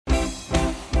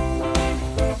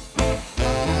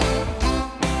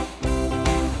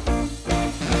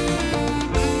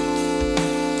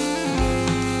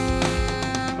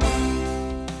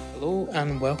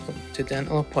welcome to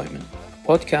Dental Appointment, a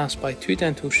podcast by two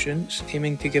dental students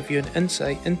aiming to give you an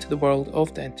insight into the world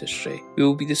of dentistry. We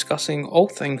will be discussing all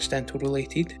things dental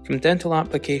related, from dental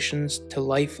applications to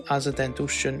life as a dental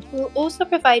student. We'll also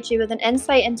provide you with an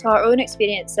insight into our own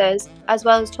experiences, as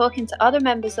well as talking to other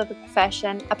members of the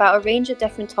profession about a range of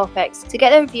different topics to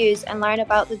get their views and learn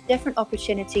about the different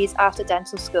opportunities after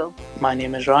dental school. My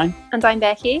name is Ryan. And I'm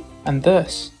Becky. And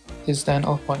this is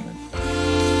Dental Appointment.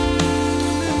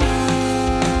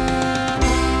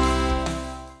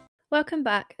 Welcome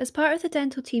back. As part of the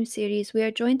Dental Team series, we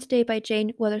are joined today by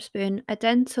Jane Witherspoon, a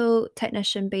dental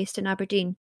technician based in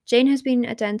Aberdeen. Jane has been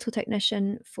a dental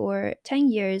technician for 10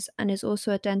 years and is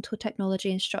also a dental technology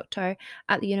instructor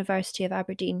at the University of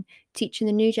Aberdeen, teaching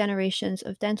the new generations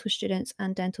of dental students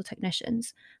and dental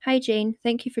technicians. Hi Jane,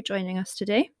 thank you for joining us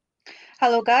today.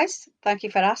 Hello guys, thank you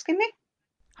for asking me.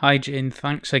 Hi Jane,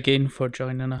 thanks again for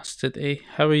joining us today.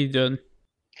 How are you doing?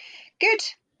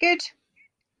 Good.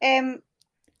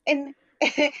 In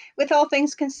with all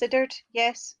things considered,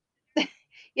 yes.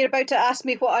 You're about to ask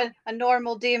me what a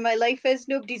normal day in my life is.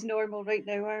 Nobody's normal right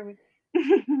now, are we?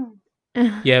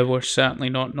 Yeah, we're certainly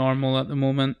not normal at the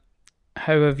moment.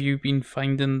 How have you been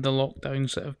finding the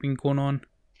lockdowns that have been going on?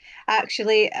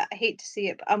 Actually, I hate to see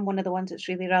it, but I'm one of the ones that's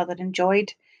really rather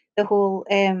enjoyed the whole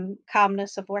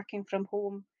calmness of working from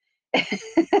home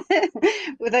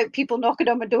without people knocking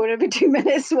on my door every 2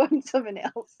 minutes wanting something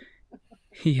else.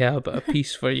 Yeah, a bit of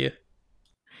peace for you.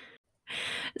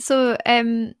 So,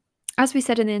 as we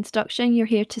said in the introduction, you're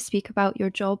here to speak about your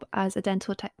job as a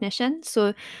dental technician.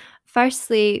 So,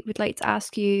 firstly, we'd like to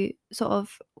ask you sort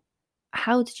of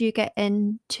how did you get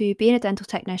into being a dental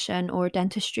technician or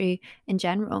dentistry in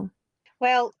general?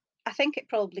 Well, I think it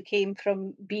probably came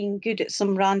from being good at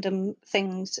some random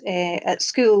things at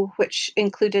school, which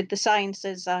included the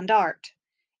sciences and art.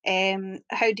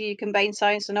 How do you combine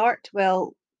science and art?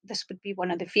 Well, this would be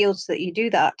one of the fields that you do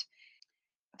that.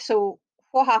 So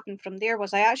what happened from there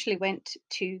was I actually went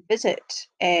to visit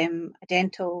a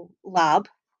dental lab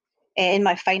in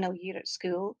my final year at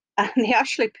school, and they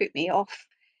actually put me off,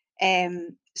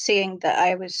 saying that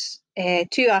I was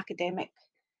too academic.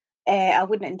 I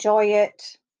wouldn't enjoy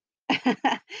it.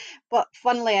 But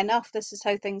funnily enough, this is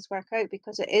how things work out,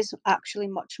 because it is actually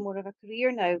much more of a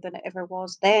career now than it ever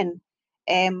was then.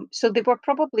 So they were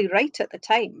probably right at the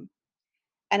time.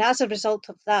 And as a result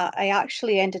of that, I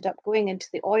actually ended up going into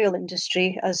the oil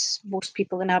industry, as most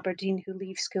people in Aberdeen who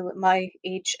leave school at my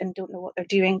age and don't know what they're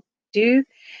doing do.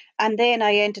 And then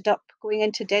I ended up going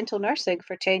into dental nursing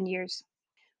for 10 years,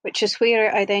 which is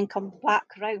where I then come back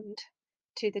round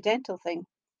to the dental thing.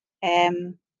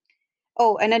 And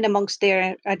in amongst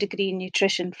there, a degree in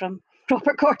nutrition from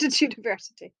Robert Gordon's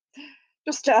University.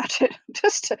 Just to add it,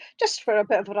 just for a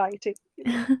bit of variety.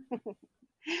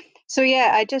 So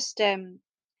yeah,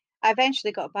 I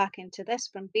eventually got back into this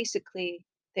from basically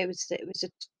it was an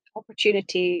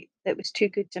opportunity that was too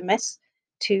good to miss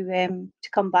to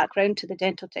come back round to the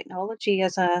dental technology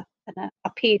as a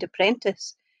paid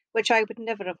apprentice, which I would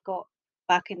never have got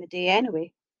back in the day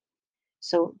anyway.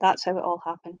 So that's how it all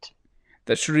happened.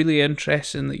 That's really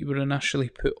interesting that you were initially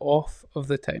put off of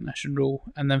the technician role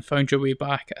and then found your way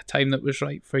back at a time that was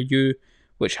right for you,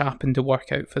 which happened to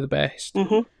work out for the best.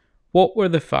 Mm-hmm. What were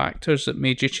the factors that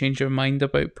made you change your mind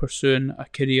about pursuing a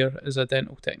career as a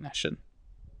dental technician?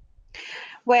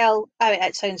 Well,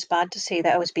 it sounds bad to say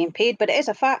that I was being paid, but it is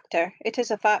a factor. It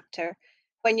is a factor.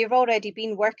 When you've already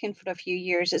been working for a few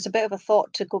years, it's a bit of a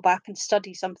thought to go back and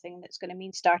study something that's going to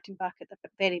mean starting back at the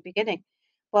very beginning.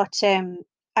 But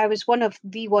I was one of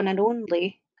the one and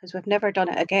only, because we've never done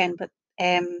it again, but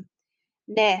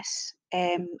Ness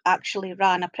actually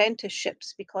ran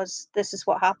apprenticeships, because this is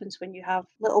what happens when you have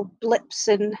little blips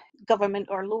in government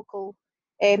or local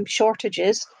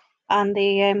shortages, and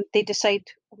they decide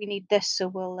we need this, so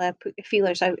we'll put the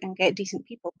feelers out and get decent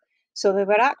people. So they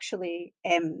were actually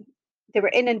they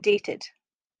were inundated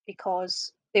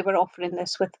because they were offering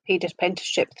this with paid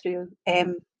apprenticeship through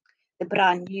the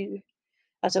brand new,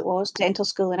 as it was, dental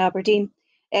school in Aberdeen.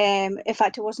 In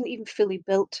fact, it wasn't even fully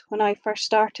built when I first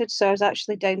started, so I was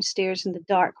actually downstairs in the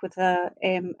dark with a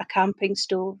camping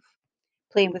stove,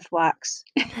 playing with wax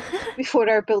before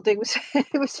our building was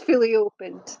it was fully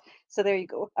opened. So there you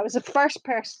go. I was the first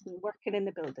person working in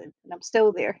the building, and I'm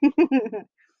still there.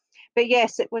 But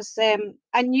yes, it was.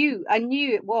 I knew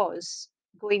it was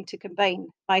going to combine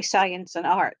my science and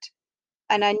art,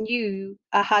 and I knew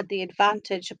I had the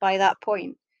advantage by that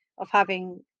point of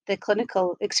having the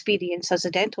clinical experience as a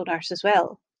dental nurse as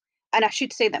well. And I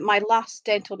should say that my last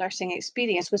dental nursing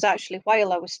experience was actually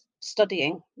while I was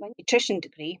studying my nutrition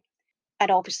degree. And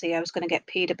obviously, I was going to get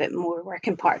paid a bit more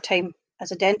working part time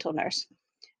as a dental nurse.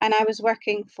 And I was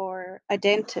working for a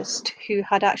dentist who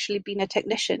had actually been a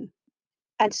technician.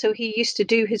 And so he used to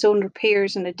do his own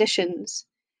repairs and additions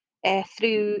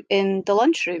through in the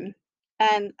lunchroom.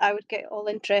 And I would get all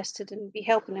interested and be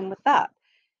helping him with that.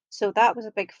 So that was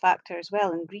a big factor as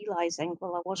well in realising,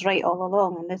 well, I was right all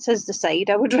along, and this is the side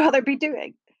I would rather be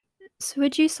doing. So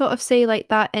would you sort of say like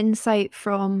that insight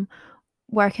from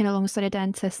working alongside a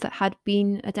dentist that had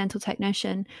been a dental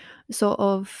technician sort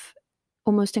of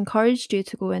almost encouraged you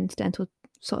to go into dental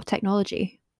sort of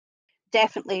technology?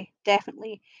 Definitely,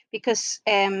 definitely, because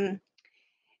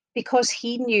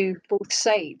he knew both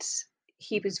sides.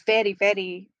 He was very,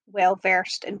 very well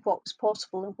versed in what was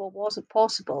possible and what wasn't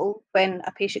possible when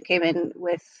a patient came in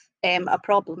with a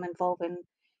problem involving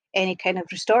any kind of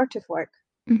restorative work.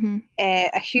 Mm-hmm.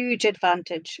 A huge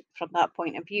advantage from that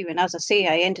point of view. And as I say,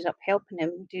 I ended up helping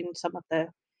him doing some of the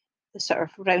sort of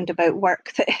roundabout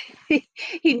work that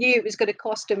he knew it was going to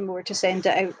cost him more to send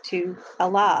it out to a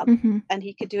lab, Mm-hmm. and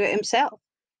he could do it himself.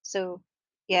 So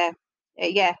yeah,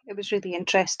 it was really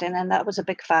interesting, and that was a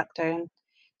big factor in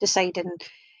deciding.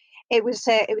 It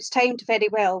was timed very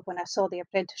well when I saw the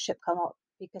apprenticeship come up,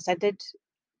 because I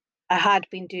had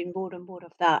been doing more and more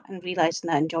of that and realising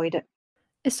I enjoyed it.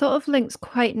 It sort of links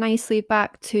quite nicely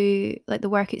back to like the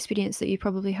work experience that you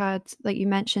probably had, like you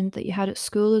mentioned that you had at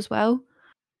school as well.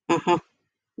 Mm-hmm.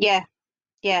 Yeah,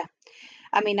 yeah.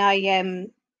 I mean,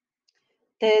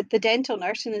 the dental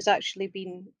nursing has actually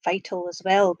been vital as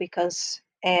well, because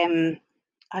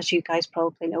as you guys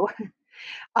probably know,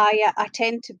 I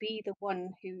tend to be the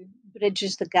one who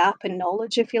bridges the gap in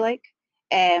knowledge, if you like,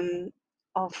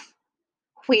 of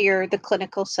where the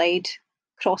clinical side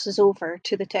crosses over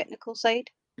to the technical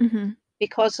side. Mm-hmm.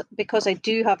 Because I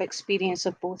do have experience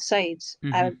of both sides.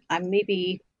 I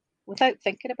maybe, without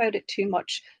thinking about it too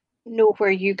much, know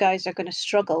where you guys are going to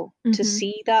struggle to Mm-hmm.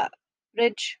 see that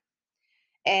bridge.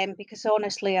 Because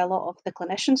honestly, a lot of the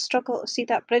clinicians struggle to see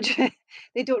that bridge.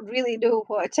 They don't really know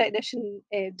what a technician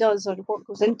does or what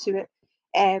goes into it.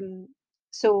 Um,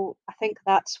 so I think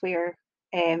that's where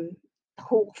the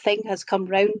whole thing has come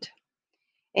round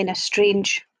in a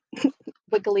strange,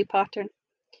 wiggly pattern.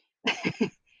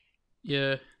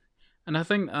 Yeah. And I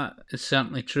think that is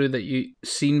certainly true that you've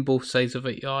seen both sides of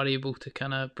it. You are able to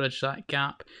kind of bridge that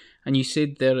gap. And you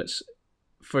said there it's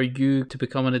for you to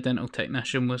becoming a dental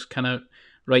technician was kind of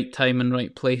right time and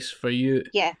right place for you.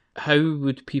 Yeah. How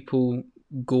would people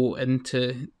go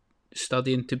into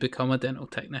studying to become a dental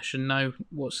technician now?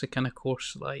 What's the kind of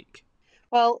course like?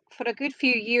 Well, for a good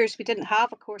few years, we didn't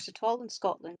have a course at all in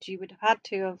Scotland. You would have had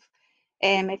to have,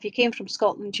 if you came from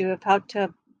Scotland, you have had to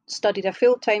have studied a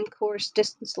full-time course,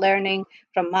 distance learning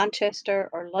from Manchester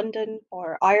or London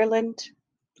or Ireland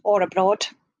or abroad.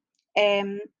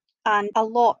 Um, and a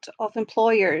lot of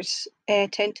employers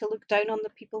tend to look down on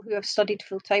the people who have studied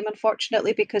full-time,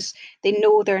 unfortunately, because they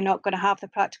know they're not going to have the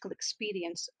practical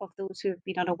experience of those who have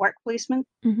been on a work placement.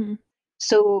 Mm-hmm.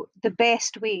 So the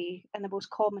best way and the most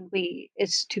common way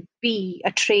is to be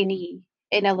a trainee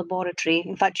in a laboratory.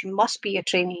 In fact, you must be a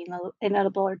trainee in a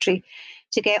laboratory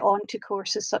to get on to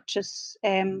courses such as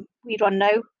we run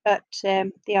now at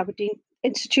the Aberdeen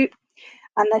Institute.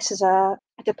 And this is a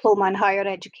diploma in higher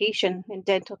education in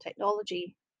dental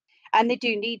technology. And they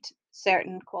do need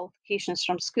certain qualifications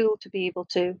from school to be able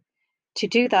to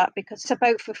do that, because it's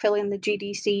about fulfilling the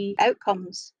GDC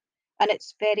outcomes. And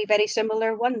it's very, very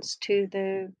similar ones to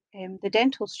the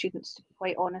dental students, to be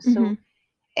quite honest. Mm-hmm.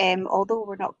 So although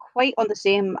we're not quite on the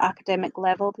same academic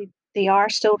level, they are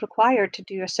still required to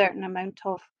do a certain amount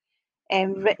of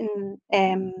written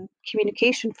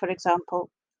communication, for example,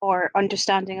 or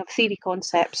understanding of theory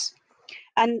concepts.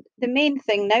 And the main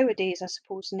thing nowadays, I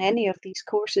suppose, in any of these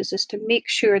courses is to make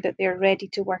sure that they're ready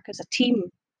to work as a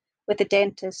team with the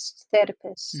dentists,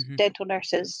 therapists, dental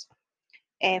nurses,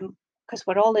 because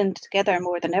we're all in together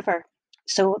more than ever.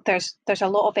 So there's a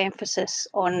lot of emphasis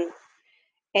on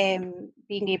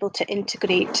being able to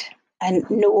integrate and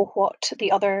know what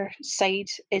the other side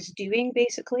is doing,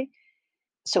 basically.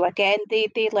 So again,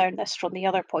 they learn this from the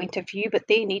other point of view, but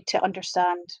they need to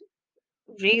understand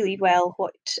really well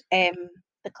what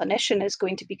the clinician is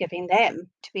going to be giving them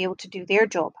to be able to do their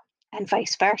job, and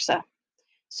vice versa.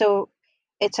 So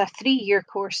it's a 3-year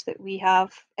course that we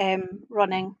have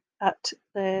running at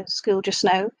the school just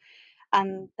now,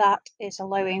 and that is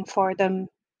allowing for them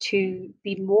to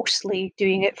be mostly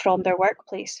doing it from their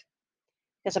workplace,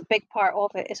 because a big part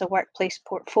of it is a workplace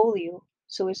portfolio.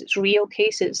 So it's real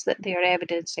cases that they are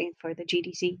evidencing for the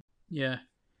GDC. Yeah.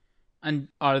 And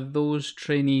are those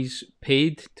trainees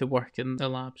paid to work in the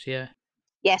labs? Yeah.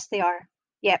 Yes, they are.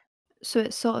 Yep. So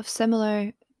it's sort of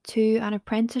similar to an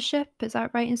apprenticeship, is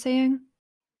that right in saying?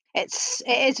 It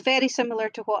is very similar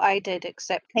to what I did,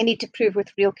 except they need to prove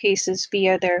with real cases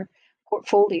via their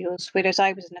portfolios, whereas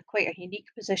I was in quite a unique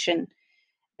position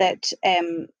that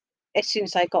as soon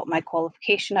as I got my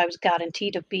qualification, I was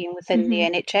guaranteed of being within the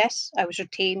NHS. I was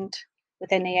retained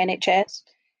within the NHS.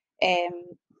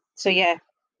 So yeah,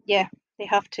 they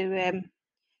have to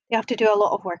do a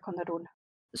lot of work on their own.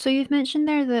 So you've mentioned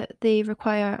there that they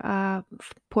require a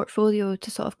portfolio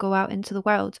to sort of go out into the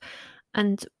world.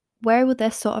 And where would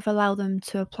this sort of allow them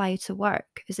to apply to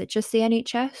work? Is it just the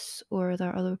NHS, or are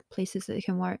there other places that they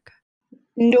can work?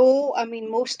 No, I mean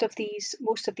most of these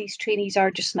trainees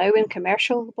are just now in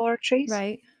commercial laboratories,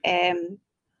 Right.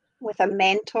 with a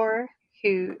mentor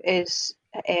who is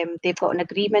they've got an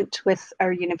agreement with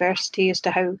our university as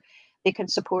to how they can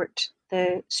support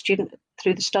the student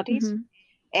through the studies.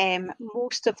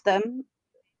 Most of them,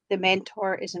 the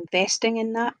mentor is investing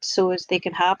in that so as they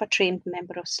can have a trained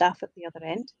member of staff at the other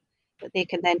end that they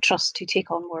can then trust to take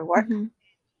on more work.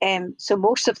 So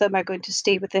most of them are going to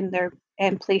stay within their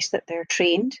place that they're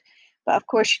trained. But of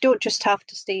course, you don't just have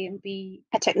to stay and be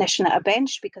a technician at a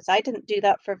bench, because I didn't do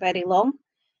that for very long.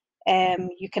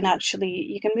 You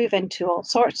can move into all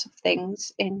sorts of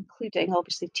things, including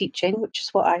obviously teaching, which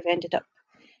is what I've ended up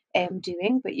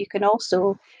doing. But you can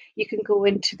go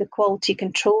into the quality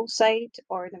control side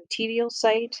or the material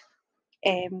side.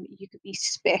 You could be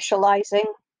specialising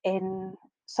in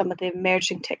some of the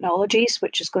emerging technologies,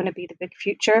 which is going to be the big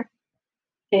future.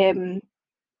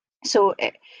 So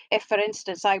if, for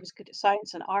instance, I was good at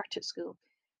science and art at school,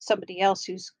 somebody else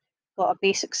who's got a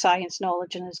basic science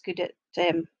knowledge and is good at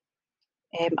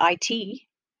IT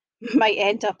might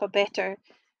end up a better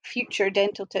future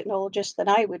dental technologist than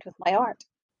I would with my art.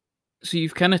 So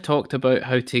you've kind of talked about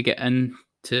how to get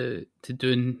into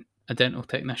doing a dental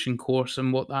technician course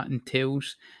and what that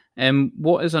entails.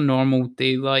 What is a normal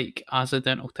day like as a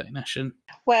dental technician?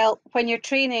 Well, when you're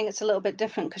training, it's a little bit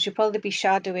different because you'll probably be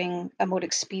shadowing a more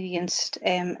experienced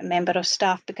member of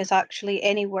staff, because actually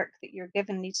any work that you're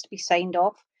given needs to be signed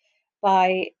off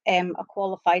by a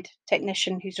qualified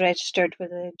technician who's registered with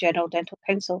the General Dental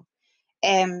Council.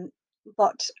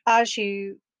 But as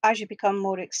you become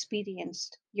more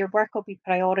experienced, your work will be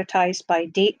prioritised by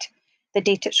date, the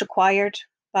date it's required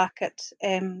back at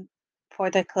for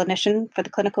the clinician for the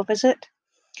clinical visit,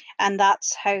 and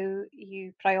that's how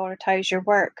you prioritise your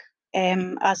work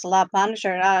as a lab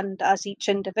manager. And as each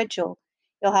individual,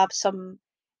 you'll have some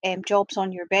jobs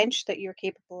on your bench that you're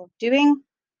capable of doing,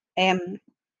 and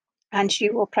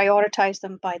you will prioritise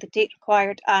them by the date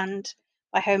required and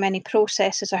by how many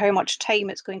processes or how much time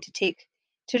it's going to take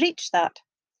to reach that.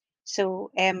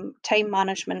 So time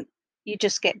management, you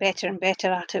just get better and better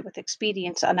at it with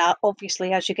experience, and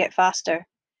obviously as you get faster.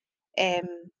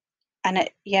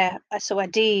 So a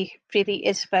day really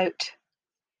is about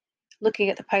looking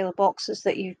at the pile of boxes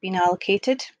that you've been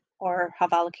allocated or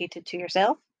have allocated to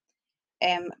yourself,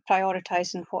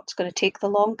 prioritising what's going to take the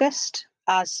longest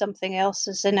as something else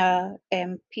is in a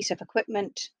piece of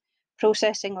equipment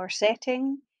processing or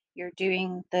setting. You're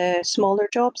doing the smaller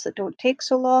jobs that don't take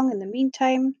so long in the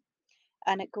meantime,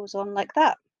 and it goes on like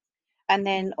that. And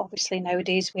then obviously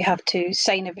nowadays we have to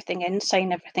sign everything in,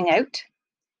 sign everything out,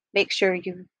 make sure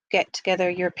you get together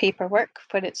your paperwork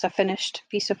when it's a finished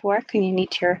piece of work, and you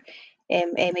need your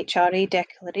MHRA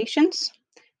declarations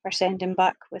for sending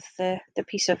back with the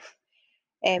piece of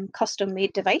custom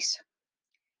made device.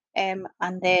 And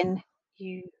then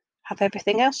you have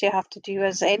everything else you have to do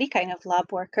as any kind of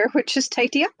lab worker, which is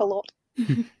tidy up a lot.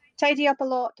 Tidy up a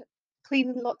lot,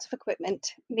 clean lots of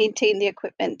equipment, maintain the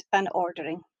equipment, and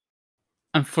ordering.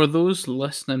 And for those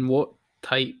listening, what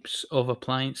types of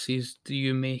appliances do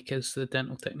you make as the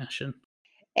dental technician?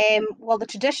 Well, the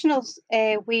traditional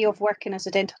way of working as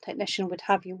a dental technician would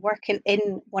have you working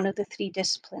in one of the three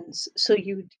disciplines. So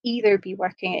you would either be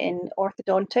working in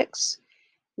orthodontics,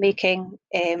 making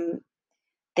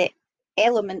the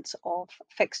elements of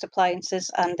fixed appliances,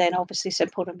 and then obviously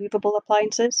simple removable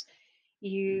appliances.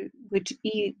 You would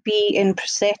be in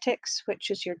prosthetics,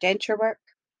 which is your denture work,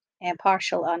 and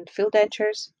partial and full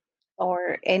dentures,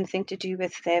 or anything to do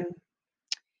with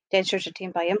dentures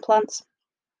retained by implants.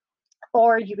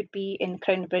 Or you would be in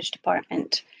Crown and Bridge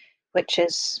department, which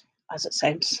is, as it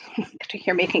sounds,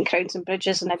 you're making crowns and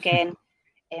bridges, and again,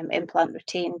 implant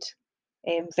retained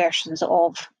versions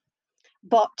of.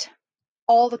 But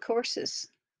all the courses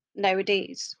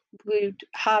nowadays would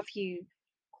have you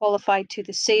qualified to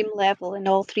the same level in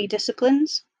all three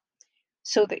disciplines,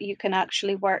 so that you can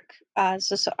actually work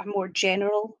as a sort of more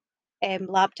general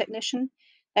lab technician.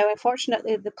 Now,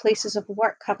 unfortunately, the places of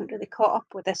work haven't really caught up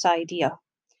with this idea.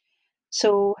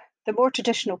 So the more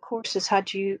traditional courses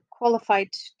had you qualified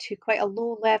to quite a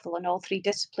low level in all three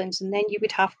disciplines, and then you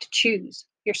would have to choose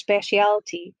your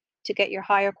speciality to get your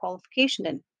higher qualification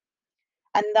in.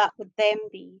 And that would then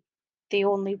be the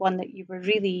only one that you were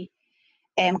really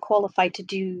qualified to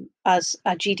do as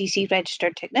a GDC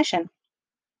registered technician.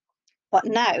 But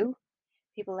now,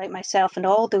 people like myself and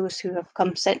all those who have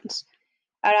come since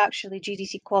are actually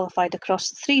GDC qualified across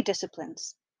the three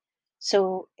disciplines.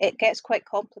 So it gets quite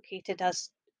complicated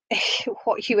as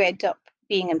what you end up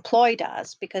being employed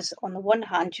as, because on the one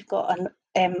hand, you've got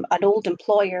an old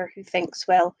employer who thinks,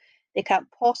 well, they can't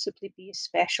possibly be as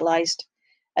specialised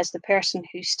as the person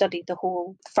who studied the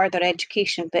whole further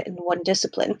education bit in one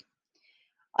discipline.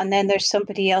 And then there's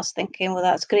somebody else thinking, well,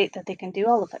 that's great that they can do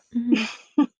all of it.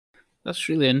 Mm-hmm. That's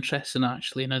really interesting,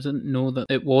 actually, and I didn't know that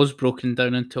it was broken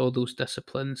down into all those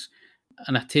disciplines.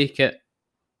 And I take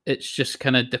it's just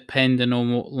kind of depending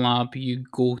on what lab you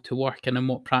go to work in and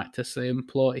what practice they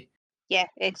employ. Yeah,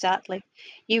 exactly.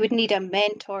 You would need a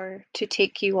mentor to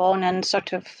take you on and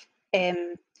sort of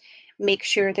make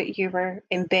sure that you were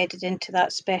embedded into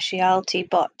that speciality.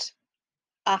 But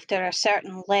after a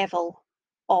certain level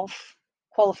of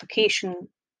qualification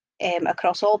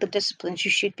across all the disciplines,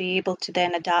 you should be able to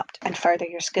then adapt and further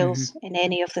your skills in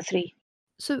any of the three.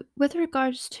 So, with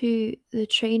regards to the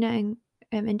training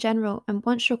in general, and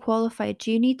once you're qualified,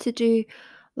 do you need to do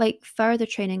like further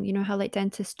training? You know how like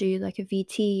dentists do like a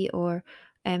VT or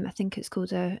I think it's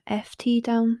called a FT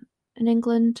down in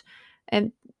England.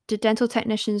 Do dental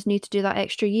technicians need to do that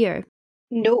extra year?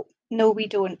 No, we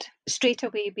don't. Straight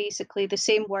away, basically, the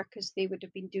same work as they would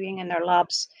have been doing in their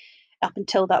labs up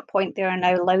until that point, they are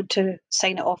now allowed to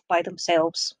sign it off by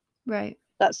themselves. Right.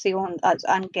 That's the only,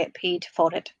 and get paid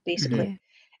for it, basically.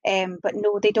 Yeah. But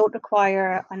no, they don't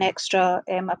require an extra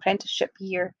apprenticeship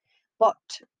year. But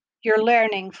you're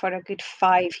learning for a good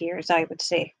 5 years, I would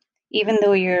say, even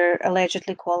though you're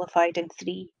allegedly qualified in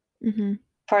 3. Mm-hmm.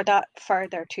 For that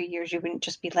further 2 years, you wouldn't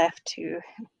just be left to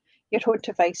your own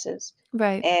devices.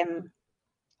 Right.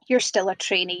 You're still a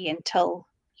trainee until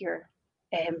your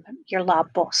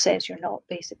lab boss says you're not,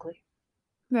 basically.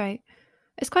 Right.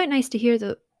 It's quite nice to hear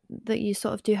that you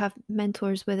sort of do have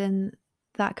mentors within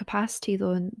that capacity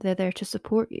though, and they're there to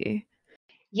support you.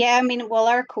 Yeah, I mean, well,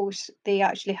 our course, they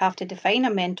actually have to define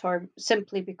a mentor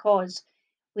simply because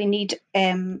we need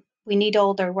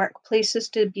all their workplaces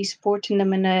to be supporting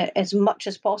them in as much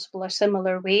as possible a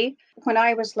similar way. When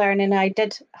I was learning, I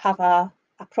did have a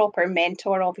proper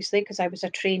mentor, obviously, because I was a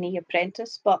trainee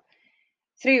apprentice, but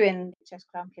through in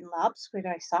just Grampian Labs, where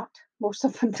I sat most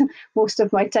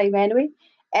of my time anyway,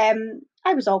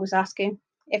 I was always asking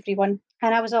everyone,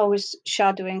 and I was always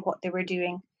shadowing what they were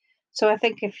doing. So I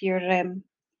think if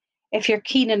you're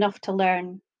keen enough to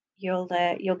learn, you'll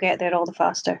get there all the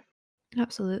faster.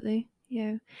 Absolutely.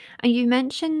 Yeah. And you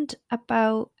mentioned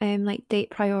about like date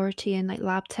priority and like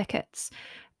lab tickets.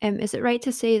 Is it right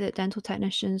to say that dental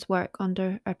technicians work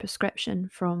under a prescription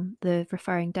from the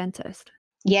referring dentist?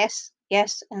 Yes,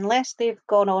 unless they've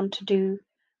gone on to do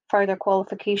further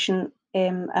qualification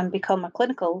and become a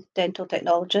clinical dental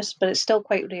technologist, but it's still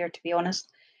quite rare, to be honest.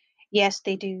 Yes,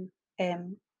 they do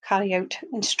carry out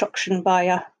instruction by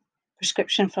a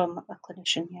prescription from a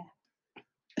clinician, yeah.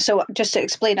 So just to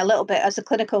explain a little bit, as a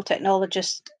clinical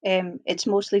technologist, it's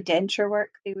mostly denture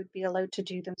work they would be allowed to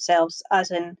do themselves,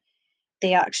 as in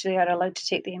they actually are allowed to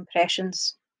take the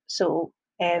impressions. So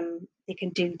they can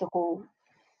do the whole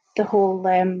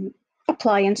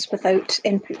appliance without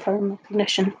input from a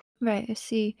clinician. Right, I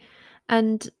see.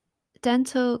 And can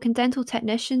dental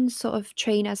technicians sort of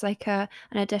train as like an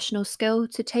additional skill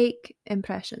to take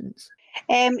impressions?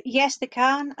 Yes, they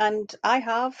can, and I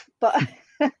have, but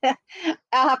I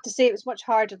have to say it was much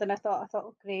harder than I thought. I thought,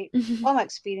 oh, great, all my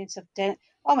experience of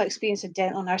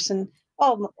dental nursing,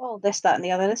 all this, that, and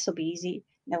the other. This will be easy.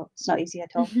 No, it's not easy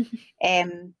at all.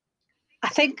 I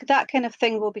think that kind of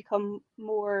thing will become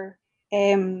more.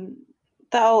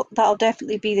 That'll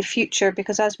definitely be the future,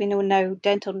 because as we know now,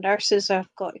 dental nurses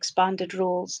have got expanded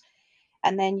roles,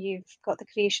 and then you've got the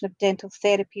creation of dental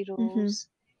therapy roles,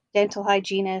 dental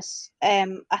hygienists.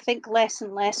 I think less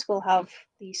and less will have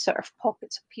these sort of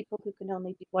pockets of people who can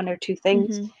only do one or two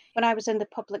things. When I was in the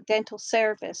public dental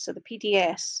service, so the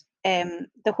PDS,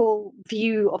 the whole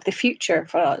view of the future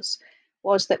for us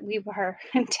was that we were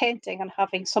intending on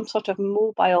having some sort of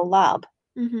mobile lab,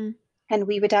 and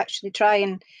we would actually try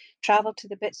and travel to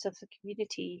the bits of the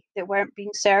community that weren't being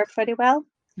served very well.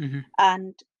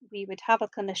 And we would have a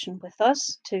clinician with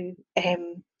us to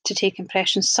take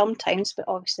impressions sometimes, but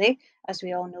obviously, as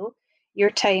we all know,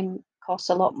 your time costs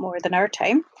a lot more than our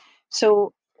time.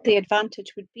 So the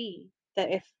advantage would be that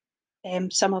if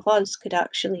some of us could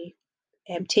actually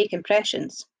take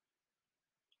impressions,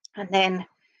 and then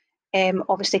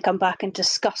obviously come back and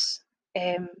discuss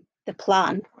the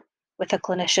plan with a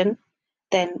clinician,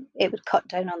 then it would cut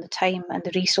down on the time and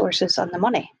the resources and the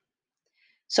money.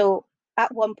 So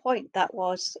at one point, that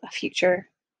was a future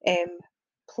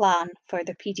plan for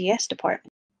the PDS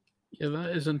department. Yeah,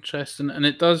 that is interesting. And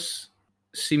it does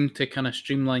seem to kind of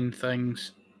streamline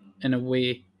things in a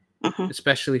way,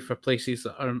 especially for places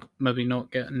that are maybe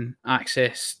not getting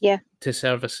access to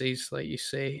services, like you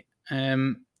say.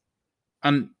 And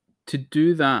to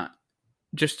do that,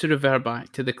 just to revert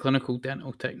back to the clinical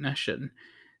dental technician,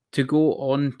 to go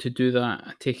on to do that,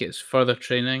 I take it's further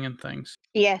training and things.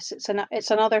 Yes, it's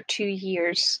another 2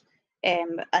 years,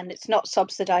 and it's not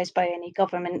subsidised by any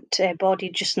government body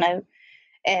just now.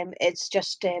 It's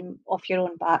just off your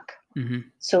own back.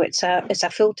 So it's a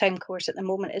full-time course at the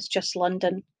moment. It's just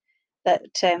London that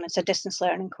it's a distance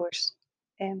learning course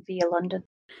via London.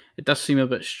 It does seem a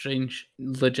bit strange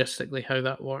logistically how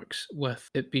that works with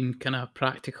it being kind of a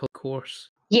practical course.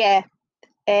 Yeah,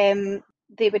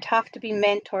 they would have to be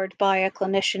mentored by a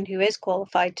clinician who is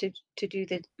qualified to do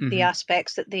the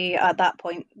aspects that they at that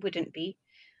point wouldn't be,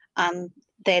 and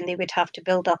then they would have to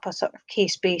build up a sort of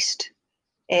case-based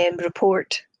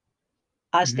report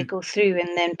as they go through,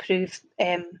 and then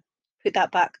put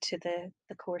that back to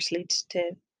the course leads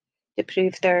to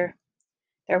prove their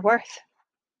worth,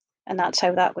 and that's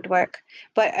how that would work.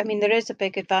 But I mean, there is a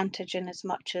big advantage in as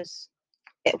much as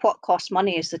what costs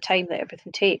money is the time that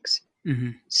everything takes.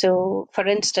 So, for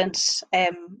instance,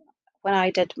 when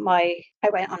I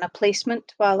went on a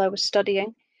placement while I was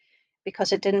studying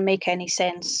because it didn't make any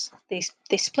sense.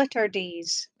 They split our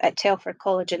days at Telford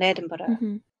College in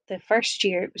Edinburgh. The first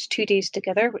year it was 2 days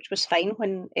together, which was fine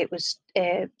when it was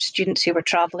students who were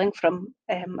travelling from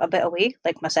a bit away,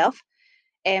 like myself.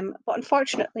 But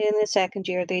unfortunately, in the second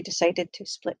year, they decided to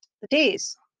split the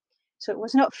days. So it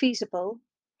was not feasible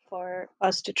for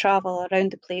us to travel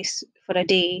around the place for a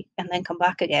day and then come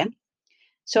back again.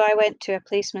 So I went to a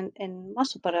placement in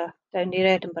Musselburgh, down near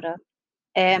Edinburgh.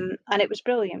 And it was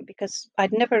brilliant because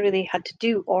I'd never really had to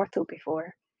do ortho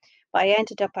before. But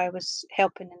I was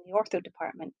helping in the ortho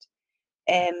department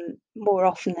more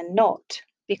often than not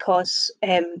because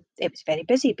it was very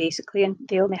busy basically, and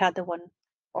they only had the one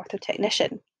ortho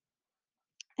technician.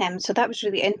 So that was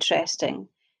really interesting.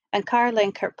 And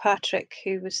Caroline Kirkpatrick,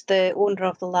 who was the owner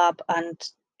of the lab and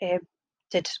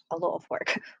did a lot of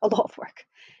work,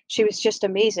 she was just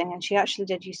amazing. And she actually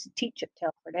did used to teach at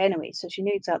Telford anyway, so she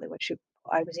knew exactly what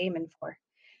I was aiming for.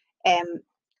 And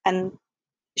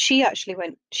she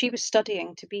was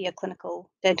studying to be a clinical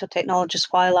dental technologist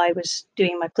while I was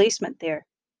doing my placement there.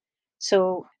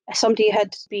 So somebody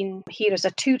had been here as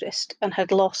a tourist and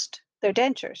had lost their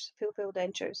dentures, full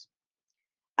dentures.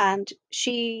 And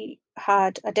she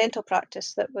had a dental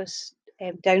practice that was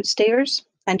downstairs,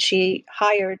 and she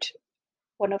hired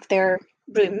one of their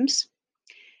rooms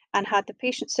and had the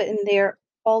patient sitting there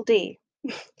all day.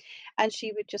 And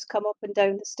she would just come up and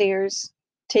down the stairs,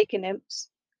 taking imps,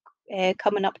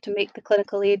 coming up to make the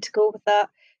clinical aid to go with that,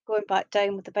 going back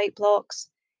down with the bite blocks,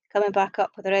 coming back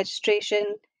up with the registration,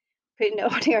 putting it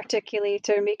on the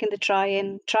articulator, making the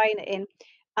trying it in.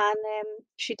 And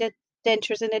she did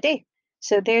dentures in a day.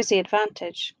 So there's the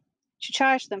advantage. She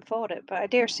charged them for it, but I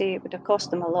dare say it would have cost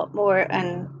them a lot more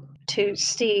and to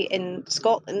stay in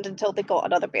Scotland until they got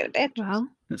another pair of dentures. Wow.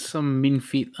 It's some mean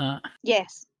feat, that.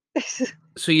 Yes.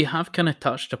 So you have kind of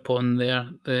touched upon there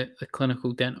the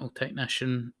clinical dental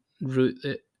technician route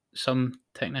that some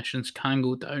technicians can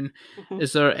go down.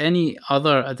 Is there any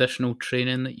other additional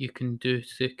training that you can do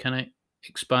to kind of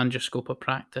expand your scope of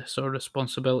practice or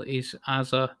responsibilities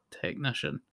as a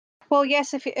technician? Well,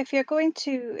 yes. If you're going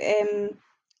to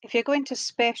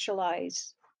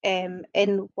specialise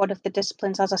in one of the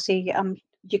disciplines, as I say,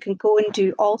 you can go and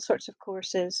do all sorts of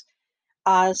courses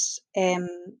as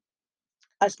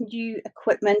new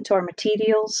equipment or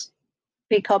materials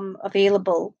become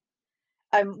available.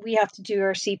 We have to do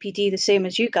our CPD the same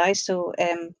as you guys, so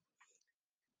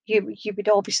you would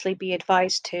obviously be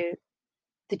advised to,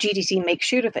 the GDC makes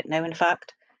sure of it now, in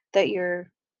fact, that you're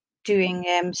doing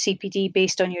CPD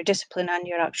based on your discipline and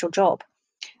your actual job.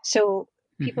 So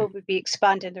people would be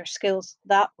expanding their skills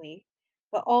that way.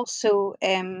 But also,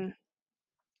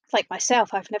 like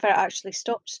myself, I've never actually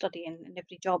stopped studying in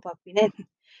every job I've been in.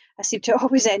 I seem to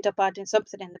always end up adding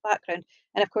something in the background.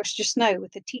 And of course, just now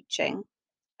with the teaching,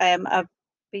 I've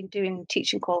been doing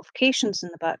teaching qualifications in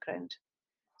the background.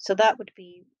 So that would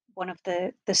be one of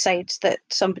the sides that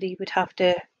somebody would have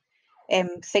to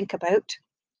think about.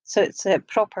 So it's a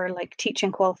proper like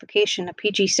teaching qualification, a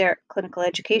PG Cert clinical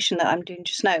education that I'm doing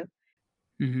just now.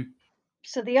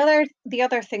 So the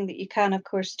other thing that you can, of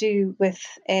course, do with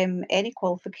any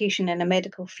qualification in a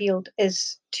medical field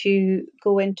is to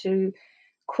go into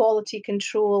quality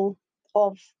control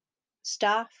of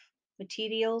staff,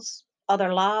 materials,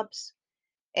 other labs.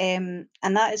 And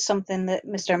that is something that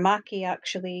Mr. Mackey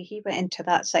actually, he went into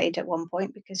that side at one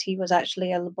point because he was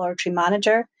actually a laboratory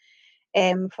manager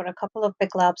for a couple of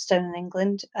big labs down in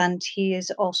England, and he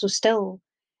is also still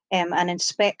an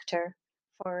inspector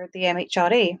for the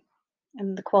MHRA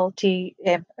and the Quality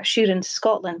Assurance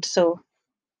Scotland. So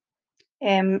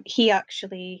he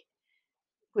actually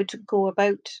would go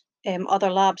about other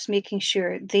labs, making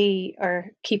sure they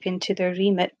are keeping to their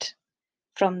remit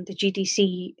from the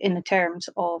GDC in the terms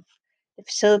of the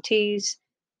facilities,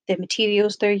 the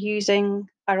materials they're using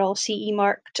are all CE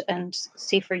marked and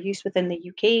safe for use within the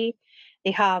UK.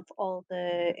 They have all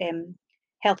the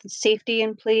health and safety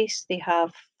in place. They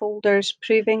have folders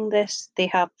proving this. They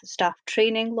have the staff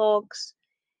training logs,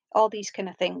 all these kind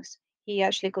of things. He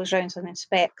actually goes around and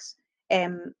inspects.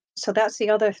 So that's the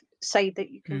other side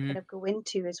that you can kind of go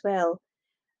into as well.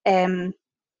 And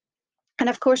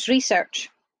of course, research.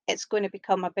 It's going to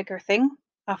become a bigger thing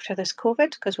after this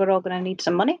COVID because we're all going to need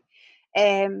some money.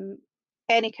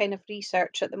 Any kind of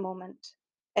research at the moment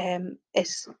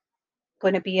is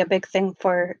going to be a big thing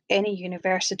for any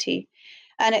university.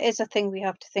 And it is a thing we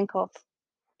have to think of.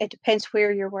 It depends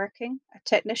where you're working. A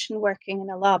technician working in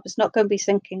a lab is not going to be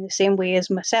thinking the same way as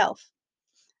myself.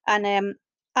 And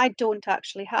I don't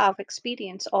actually have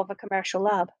experience of a commercial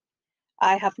lab.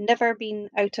 I have never been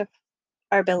out of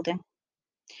our building.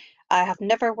 I have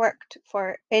never worked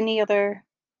for any other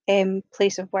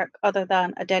place of work other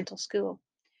than a dental school.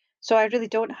 So I really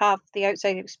don't have the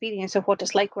outside experience of what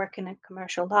it's like working in a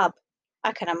commercial lab.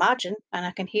 I can imagine, and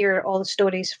I can hear all the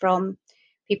stories from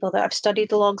people that I've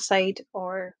studied alongside,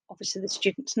 or obviously the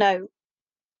students now.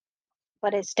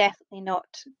 But it's definitely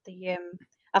not the.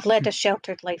 I've led a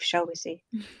sheltered life, shall we say?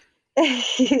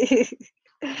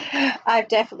 I've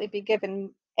definitely been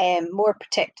given more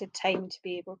protected time to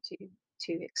be able to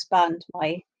expand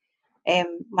my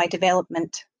my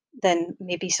development than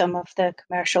maybe some of the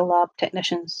commercial lab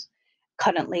technicians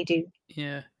currently do.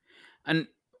 Yeah. And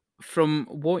from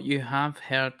what you have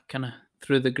heard kind of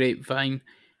through the grapevine,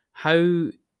 how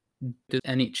do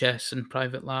NHS and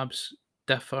private labs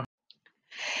differ?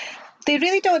 They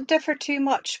really don't differ too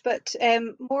much, but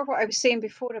more what I was saying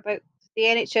before about the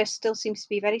NHS still seems to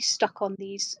be very stuck on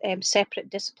these separate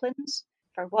disciplines,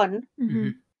 for one.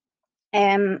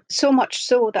 So much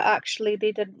so that actually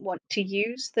they didn't want to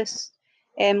use this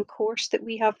course that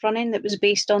we have running that was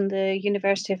based on the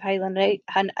University of Highland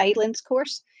Islands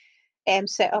course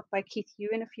set up by Keith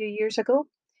Ewan a few years ago.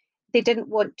 They didn't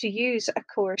want to use a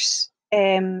course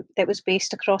that was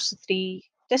based across the three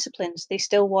disciplines. They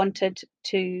still wanted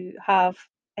to have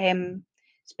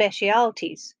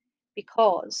specialities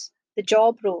because the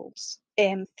job roles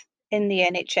in the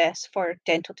NHS for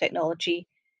dental technology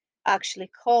actually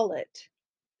call it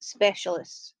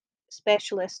specialist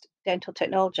dental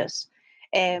technologists.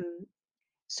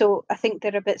 So I think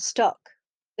they're a bit stuck.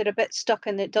 They're a bit stuck,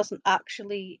 and it doesn't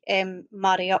actually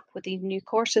marry up with the new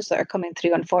courses that are coming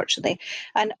through, unfortunately.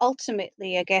 And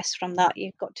ultimately, I guess from that,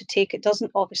 you've got to take it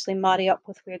doesn't obviously marry up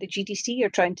with where the GDC are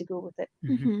trying to go with it.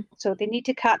 So they need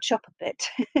to catch up a bit.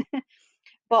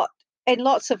 But in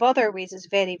lots of other ways, it's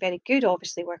very, very good,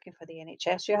 obviously, working for the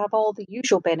NHS. You have all the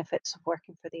usual benefits of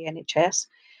working for the NHS,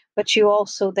 but you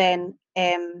also then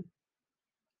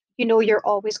you know you're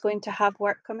always going to have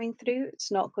work coming through. It's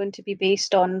not going to be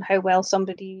based on how well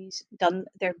somebody's done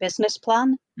their business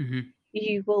plan.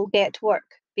 You will get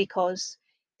work because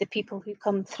the people who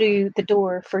come through the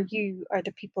door for you are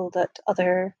the people that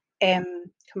other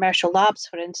commercial labs,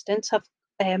 for instance, have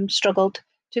struggled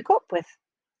to cope with.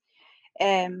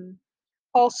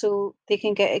 Also, they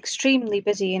can get extremely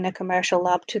busy in a commercial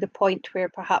lab to the point where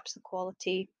perhaps the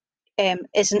quality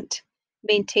isn't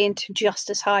maintained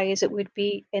just as high as it would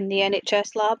be in the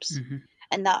NHS labs.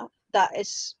 And that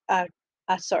is a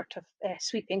sort of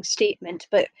sweeping statement,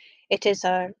 but it is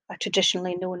a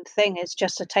traditionally known thing. It's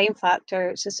just a time factor.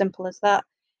 It's as simple as that.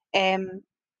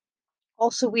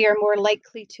 Also, we are more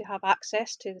likely to have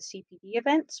access to the CPD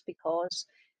events because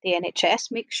the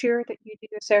NHS makes sure that you do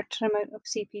a certain amount of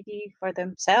CPD for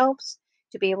themselves.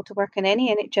 To be able to work in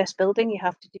any NHS building, you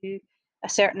have to do a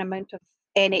certain amount of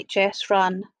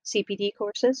NHS-run CPD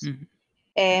courses.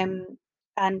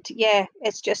 And yeah,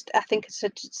 it's just, I think it's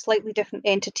a slightly different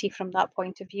entity from that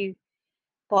point of view.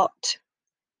 But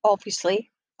obviously,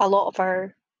 a lot of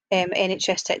our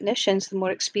NHS technicians, the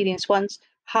more experienced ones,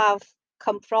 have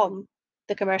come from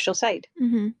the commercial side.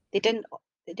 They didn't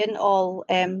all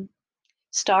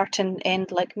start and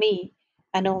end like me.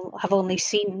 and have only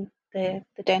seen the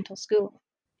dental school.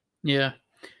 Yeah.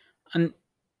 And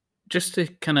just to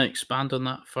kind of expand on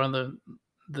that further,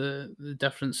 the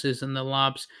differences in the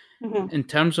labs, Hmm. in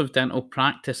terms of dental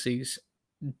practices,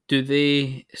 do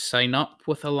they sign up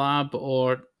with a lab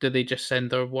or do they just send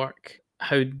their work?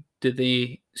 How do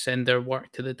they send their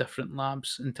work to the different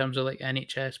labs in terms of like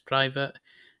NHS, private?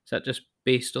 Is that just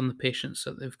based on the patients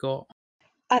that they've got?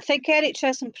 I think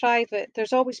NHS and private,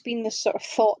 there's always been this sort of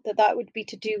thought that that would be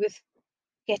to do with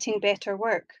getting better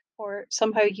work or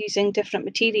somehow using different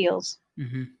materials.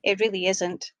 Mm-hmm. It really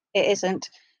isn't. It isn't.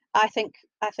 I think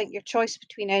your choice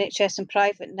between NHS and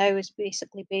private now is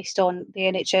basically based on the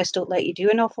NHS don't let you do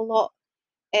an awful lot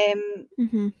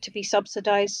to be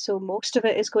subsidised, so most of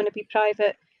it is going to be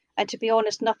private. And to be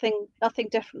honest, nothing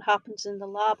different happens in the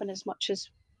lab, and as much as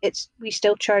we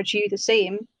still charge you the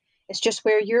same, it's just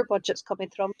where your budget's coming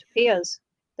from to pay us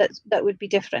that would be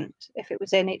different if it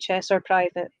was NHS or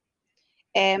private.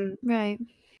 Right.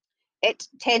 It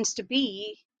tends to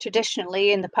be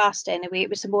traditionally in the past anyway, it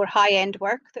was the more high end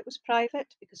work that was private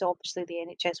because obviously the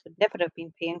NHS would never have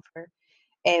been paying for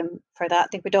that.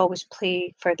 They would always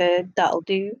pay for the that'll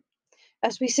do,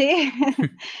 as we say.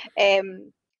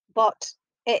 But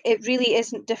it really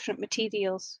isn't different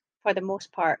materials for the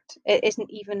most part. It isn't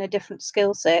even a different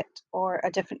skill set or a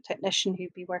different technician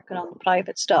who'd be working on the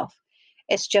private stuff.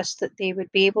 It's just that they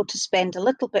would be able to spend a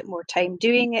little bit more time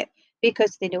doing it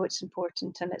because they know it's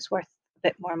important and it's worth a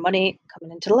bit more money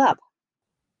coming into the lab.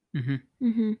 Mm-hmm.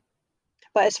 Mm-hmm.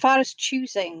 But as far as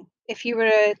choosing, if you were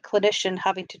a clinician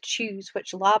having to choose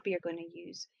which lab you're going to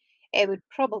use, it would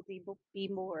probably be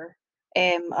more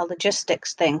a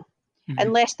logistics thing, Mm-hmm.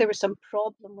 unless there was some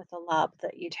problem with a lab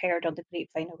that you'd heard on the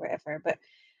grapevine or whatever. But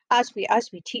as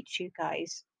we teach you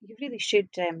guys, you really should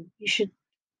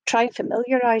try and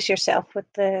familiarize yourself with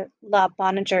the lab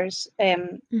managers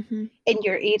Mm-hmm. in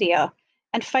your area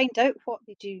and find out what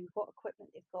they do, what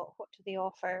equipment they've got, what do they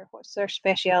offer, what's their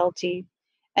speciality,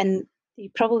 and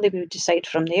you probably would decide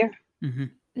from there. Mm-hmm.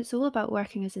 It's all about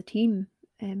working as a team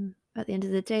at the end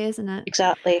of the day, isn't it?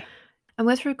 Exactly. And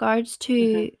with regards to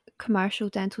Mhm. commercial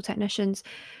dental technicians,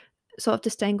 sort of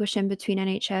distinguishing between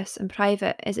NHS and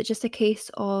private, is it just a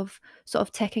case of sort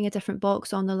of ticking a different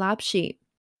box on the lab sheet?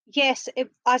 Yes,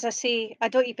 as I say, I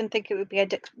don't even think it would be a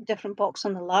different box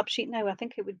on the lab sheet now. I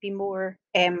think it would be more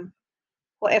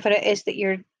whatever it is that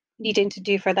you're needing to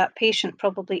do for that patient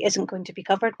probably isn't going to be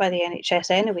covered by the NHS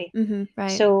anyway. Mm-hmm.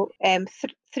 Right. So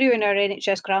through in our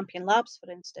NHS Grampian labs, for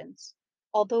instance,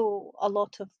 although a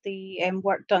lot of the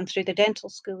work done through the dental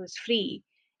school is free,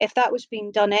 if that was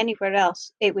being done anywhere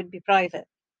else, it would be private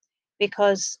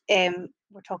because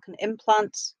we're talking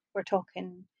implants, we're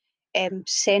talking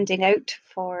sending out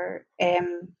for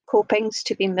copings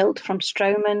to be milled from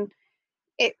Straumann.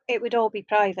 It would all be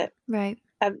private. Right.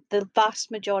 The vast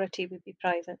majority would be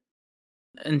private.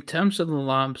 In terms of the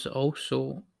labs,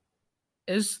 also,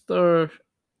 is there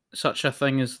such a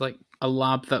thing as like a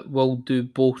lab that will do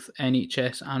both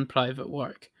NHS and private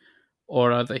work,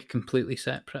 or are they completely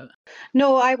separate?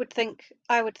 No, I would think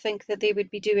that they would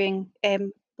be doing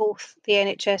both the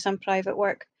NHS and private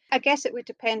work. I guess it would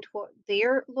depend what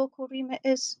their local remit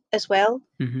is as well.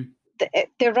 Mm-hmm.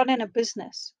 They're running a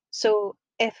business, so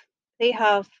if they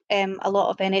have a lot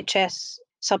of NHS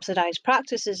subsidised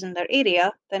practices in their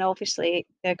area, then obviously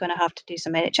they're going to have to do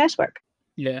some NHS work.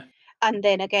 Yeah. And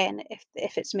then again,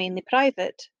 if it's mainly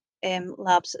private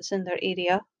labs that's in their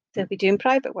area, they'll be doing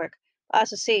private work. But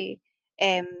as I say,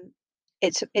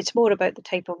 it's more about the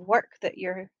type of work that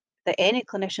any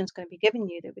clinician's going to be giving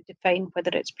you that would define whether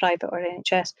it's private or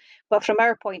NHS. But from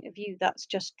our point of view, that's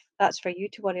for you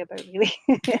to worry about, really.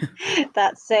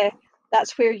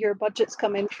 That's where your budget's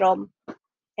coming from,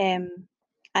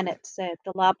 and it's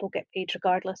the lab will get paid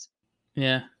regardless.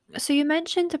 Yeah. So you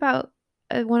mentioned about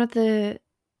one of the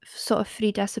sort of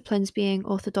three disciplines being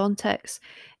orthodontics.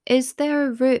 Is there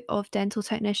a route of dental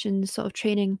technicians sort of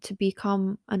training to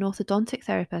become an orthodontic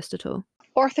therapist at all?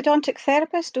 Orthodontic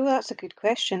therapist? Oh, that's a good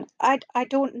question. I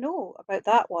don't know about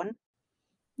that one.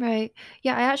 Right.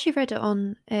 Yeah, I actually read it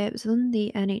was on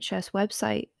the NHS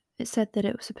website. It said that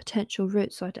it was a potential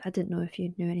route, so I didn't know if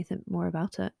you knew anything more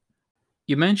about it.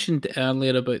 You mentioned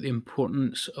earlier about the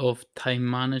importance of time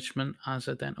management as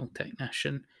a dental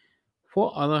technician.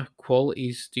 What other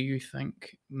qualities do you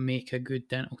think make a good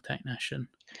dental technician?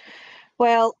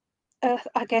 Well,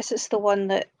 I guess it's the one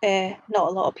that not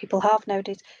a lot of people have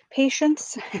nowadays.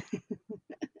 Patience.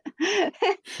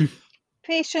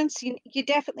 Patience. You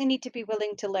definitely need to be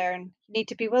willing to learn. You need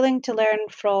to be willing to learn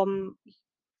from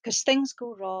because things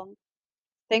go wrong.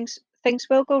 Things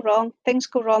will go wrong. Things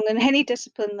go wrong in any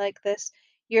discipline like this.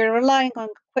 You're relying on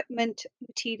equipment,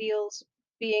 materials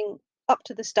being up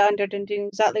to the standard and doing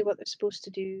exactly what they're supposed to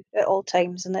do at all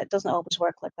times, and it doesn't always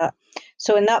work like that.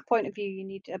 So in that point of view, you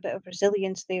need a bit of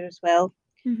resilience there as well.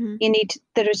 Mm-hmm. You need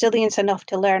the resilience enough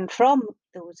to learn from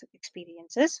those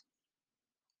experiences,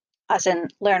 as in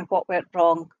learn what went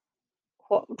wrong,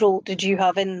 what role did you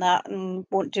have in that and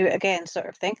won't do it again, sort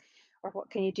of thing, or what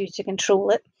can you do to control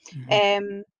it.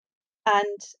 Mhm.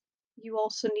 And you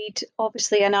also need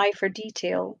obviously an eye for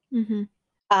detail Mm-hmm.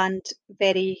 and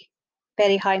very,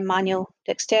 very high manual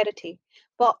dexterity.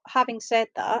 But having said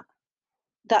that,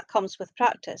 that comes with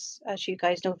practice, as you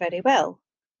guys know very well.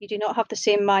 You do not have the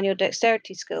same manual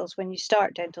dexterity skills when you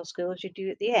start dental school as you do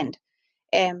at the end.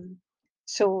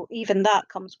 So even that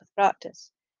comes with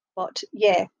practice. But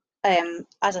yeah,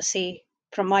 as I say,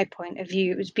 from my point of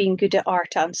view, it was being good at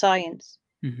art and science.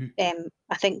 Mhm.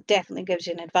 I think definitely gives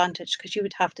you an advantage, because you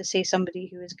would have to say somebody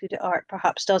who is good at art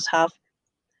perhaps does have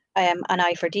an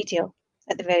eye for detail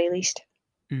at the very least.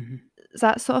 Mhm.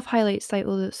 That sort of highlights like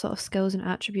all the sort of skills and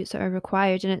attributes that are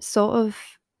required, and it sort of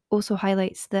also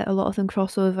highlights that a lot of them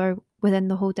cross over within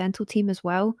the whole dental team as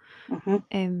well, Hmm.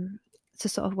 to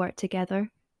sort of work together,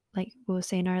 like we were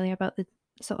saying earlier about the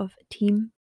sort of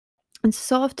team. And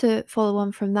sort of to follow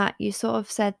on from that, you sort of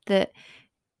said that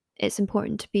it's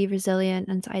important to be resilient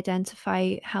and to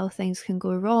identify how things can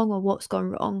go wrong or what's gone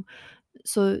wrong.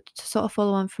 So to sort of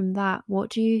follow on from that, what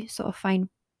do you sort of find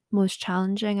most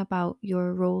challenging about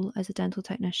your role as a dental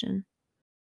technician?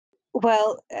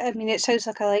 Well, I mean, it sounds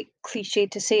like cliche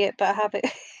to say it, but I have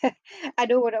it. I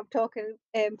know what I'm talking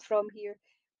from here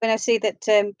when I say that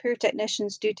poor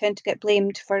technicians do tend to get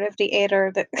blamed for every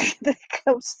error that that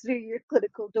comes through your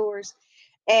clinical doors.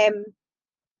 Um,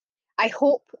 I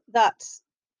hope that's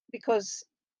because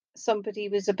somebody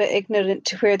was a bit ignorant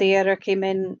to where the error came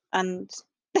in, and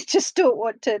they just don't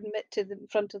want to admit to them in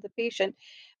front of the patient.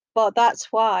 But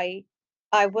that's why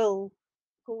I will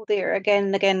go there again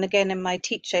and again and again in my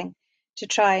teaching, to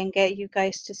try and get you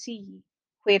guys to see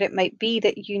where it might be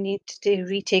that you need to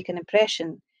retake an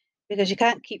impression, because you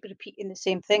can't keep repeating the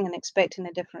same thing and expecting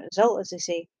a different result, as they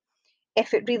say.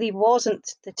 If it really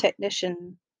wasn't the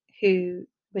technician who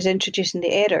was introducing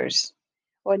the errors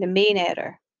or the main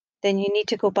error, then you need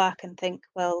to go back and think,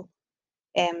 well,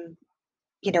 um,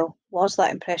 was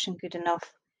that impression good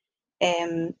enough?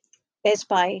 Um, is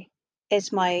my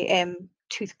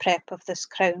tooth prep of this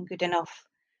crown good enough?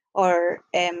 Or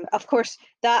of course,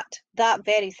 that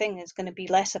very thing is going to be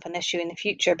less of an issue in the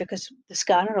future, because the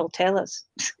scanner will tell us.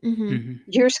 Mm-hmm. Mhm.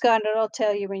 Your scanner will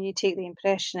tell you when you take the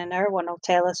impression, and our one will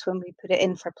tell us when we put it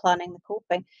in for planning the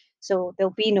coping. So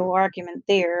there'll be no argument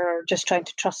there, or just trying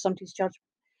to trust somebody's judgment.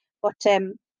 But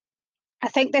I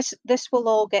think this will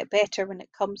all get better when it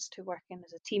comes to working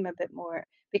as a team a bit more,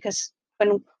 because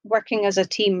when working as a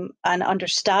team and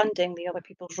understanding the other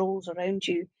people's roles around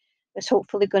you, there's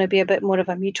hopefully going to be a bit more of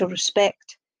a mutual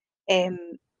respect,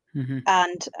 um, Mhm.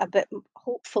 and a bit,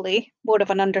 hopefully, more of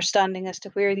an understanding as to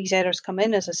where these errors come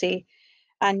in, as I say,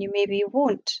 and you maybe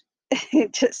won't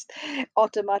just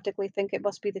automatically think it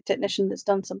must be the technician that's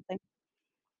done something.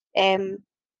 Um,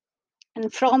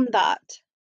 and from that,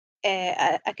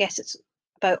 I guess it's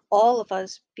about all of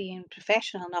us being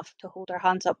professional enough to hold our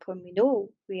hands up when we know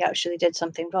we actually did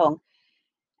something wrong,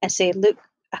 and say, look,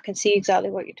 I can see exactly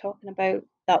what you're talking about.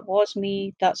 That was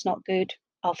me. That's not good.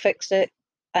 I'll fix it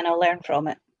and I'll learn from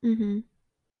it. Mm-hmm.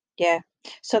 Yeah.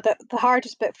 So the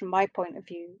hardest bit from my point of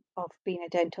view of being a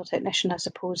dental technician, I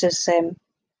suppose,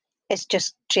 is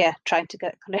just, yeah, trying to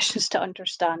get clinicians to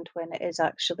understand when it is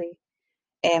actually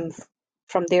um,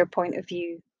 from their point of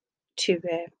view to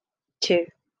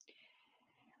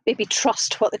maybe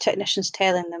trust what the technician's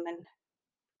telling them and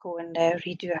go and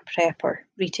redo a prep or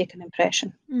retake an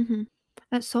impression. Mm-hmm.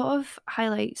 It sort of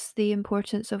highlights the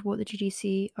importance of what the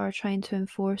GDC are trying to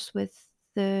enforce with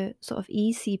the sort of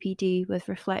ECPD with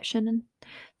reflection and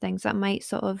things that might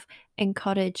sort of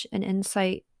encourage an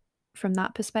insight from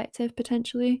that perspective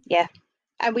potentially. Yeah.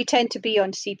 And we tend to be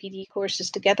on CPD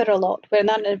courses together a lot, where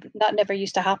that never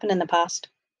used to happen in the past.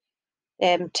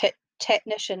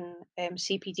 Technician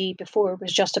CPD before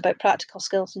was just about practical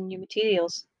skills and new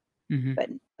materials,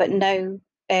 Mhm. but now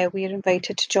we are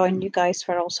invited to join you guys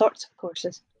for all sorts of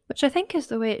courses. Which I think is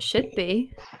the way it should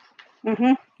be.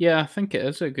 Hmm. Yeah, I think it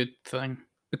is a good thing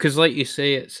because, like you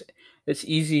say, it's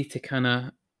easy to kind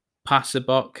of pass the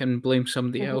buck and blame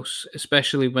somebody Hmm. else,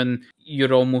 especially when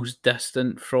you're almost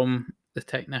distant from the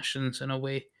technicians in a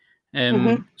way.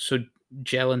 Hmm. So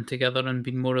gelling together and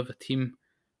being more of a team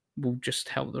will just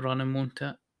help the running, won't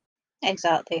it?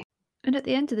 Exactly. And at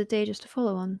the end of the day, just to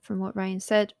follow on from what Ryan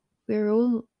said, we're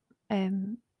all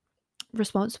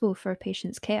responsible for a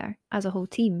patient's care as a whole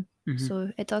team. Mhm.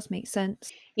 So it does make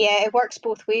sense. Yeah, it works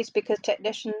both ways because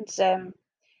technicians,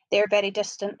 they're very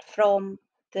distant from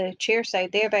the chair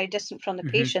side. They're very distant from the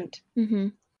Mhm. patient. Mm-hmm.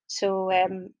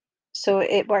 So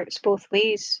it works both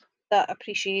ways. That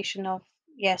appreciation of,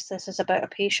 yes, this is about a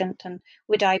patient, and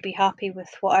would I be happy with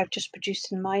what I've just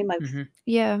produced in my mouth? Mhm.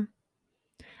 Yeah.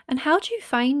 And how do you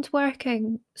find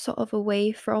working sort of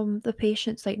away from the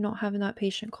patients, like not having that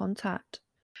patient contact?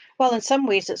 Well, in some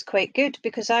ways it's quite good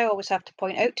because I always have to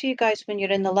point out to you guys when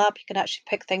you're in the lab, you can actually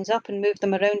pick things up and move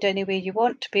them around any way you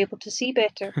want to be able to see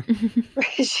better.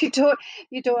 Whereas you don't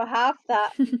have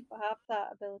that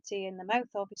ability in the mouth.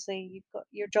 Obviously, you've got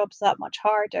your job's that much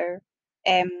harder.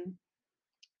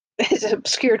 It's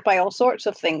obscured by all sorts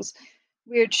of things,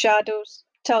 weird shadows,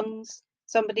 tongues,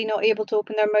 somebody not able to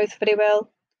open their mouth very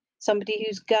well, somebody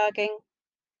who's gagging.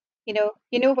 You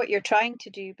know what you're trying to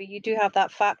do, but you do have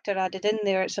that factor added in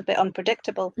there. It's a bit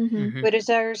unpredictable. Mm-hmm. Mhm. Whereas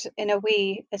ours, in a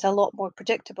way, is a lot more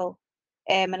predictable,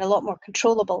 and a lot more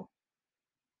controllable.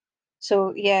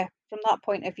 So yeah, from that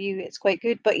point of view, it's quite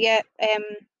good. But yeah,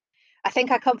 I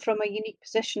think I come from a unique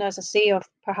position, as I say, of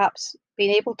perhaps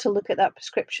being able to look at that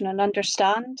prescription and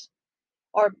understand,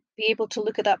 or be able to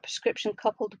look at that prescription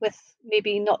coupled with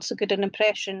maybe not so good an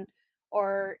impression,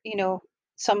 or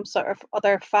some sort of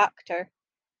other factor,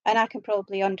 and I can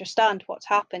probably understand what's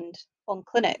happened on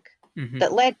clinic Mhm.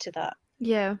 that led to that.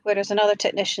 Yeah. Whereas another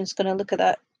technician's going to look at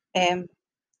that,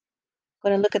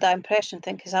 impression and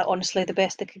think, is that honestly the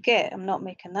best they could get? I'm not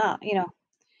making that.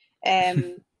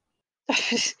 Um,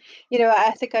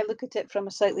 I think I look at it from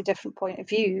a slightly different point of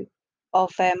view.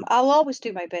 Of I'll always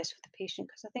do my best with the patient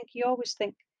because I think you always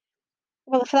think,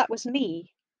 well, if that was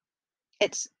me,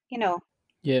 it's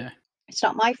Yeah. it's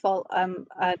not my fault.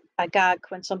 I gag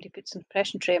when somebody puts an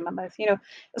impression tray in my mouth.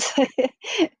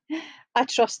 I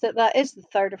trust that is the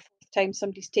third or fourth time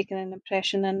somebody's taken an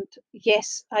impression, and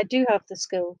yes, I do have the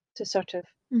skill to sort of.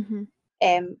 Mm-hmm.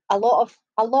 A lot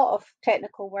of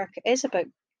technical work is about,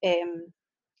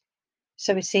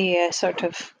 so we say, sort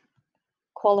of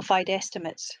qualified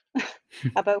estimates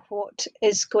about what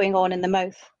is going on in the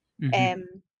mouth.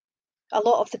 Mhm. A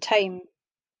lot of the time,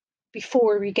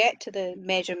 before we get to the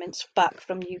measurements back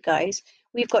from you guys,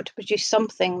 we've got to produce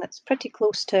something that's pretty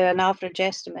close to an average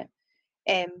estimate,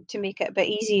 to make it a bit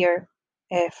easier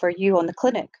for you on the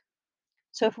clinic.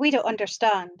 So if we don't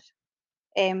understand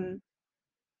um,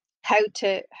 how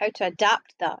to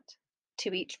adapt that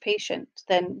to each patient,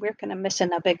 then we're kind of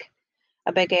missing a big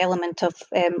element of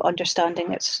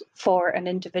understanding it's for an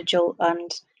individual,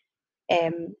 and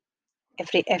um,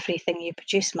 everything you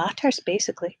produce matters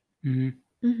basically. Mhm.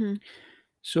 Mm-hmm.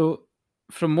 So,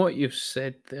 from what you've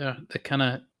said there, the kind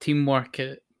of teamwork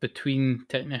between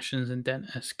technicians and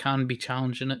dentists can be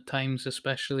challenging at times,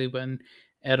 especially when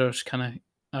errors kind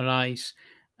of arise.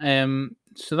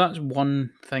 So that's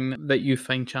one thing that you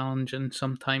find challenging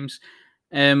sometimes.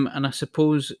 And I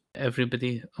suppose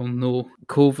everybody will know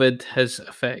COVID has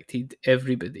affected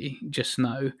everybody just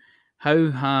now.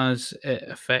 How has it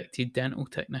affected dental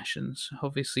technicians?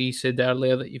 Obviously, you said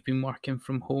earlier that you've been working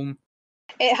from home.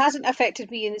 It hasn't affected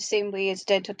me in the same way as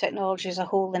dental technology as a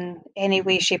whole in any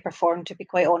way, shape, or form, to be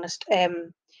quite honest.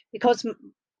 Because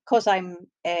I'm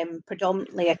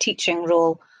predominantly a teaching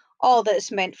role, all that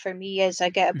it's meant for me is I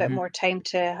get a bit Mhm. more time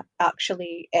to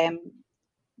actually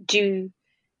do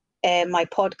my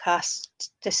podcast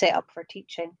to set up for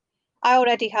teaching. I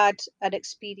already had an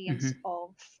experience Mhm.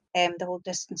 of the whole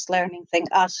distance learning thing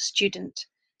as a student,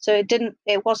 so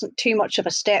it wasn't too much of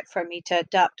a step for me to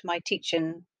adapt my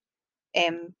teaching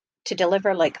to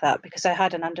deliver like that because I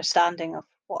had an understanding of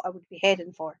what I would be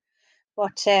heading for.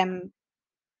 But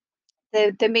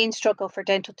the main struggle for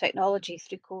dental technology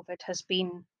through COVID has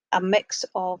been a mix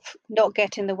of not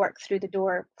getting the work through the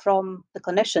door from the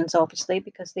clinicians, obviously,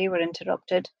 because they were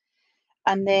interrupted,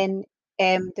 and then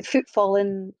the footfall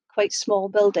in quite small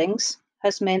buildings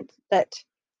has meant that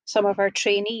some of our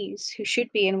trainees who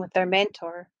should be in with their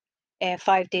mentor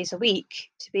 5 days a week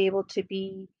to be able to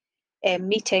be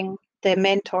meeting the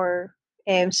mentor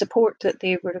support that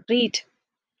they were agreed,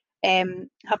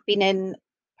 have been in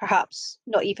perhaps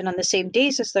not even on the same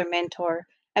days as their mentor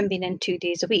and been in 2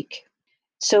 days a week.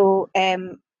 So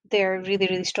they're really,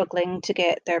 really struggling to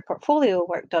get their portfolio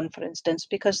work done, for instance,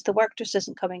 because the work just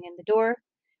isn't coming in the door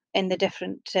in the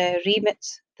different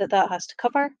remits that has to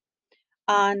cover.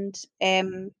 And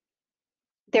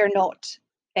they're not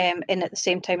in at the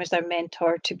same time as their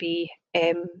mentor to be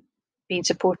being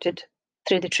supported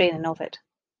through the training of it.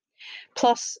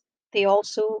 Plus, they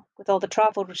also, with all the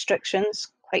travel restrictions,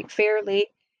 quite fairly,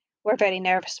 were very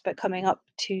nervous about coming up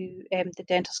to the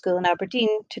dental school in Aberdeen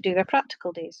to do their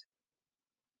practical days.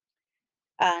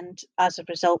 And as a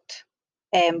result,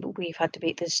 we've had to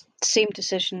make this same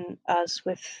decision as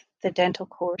with the dental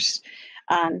course.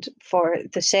 And for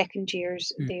the second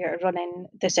years, they are running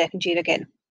the second year again.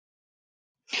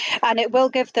 And it will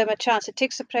give them a chance. It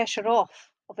takes the pressure off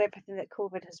of everything that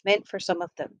COVID has meant for some of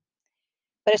them.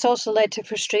 But it's also led to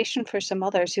frustration for some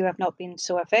others who have not been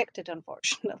so affected,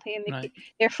 unfortunately. And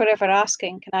they're forever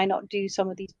asking, can I not do some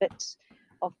of these bits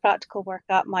of practical work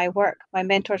at my work? My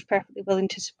mentor's perfectly willing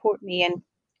to support me. And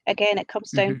again, it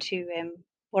comes down to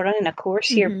we're running a course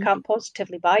here. We can't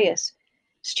positively bias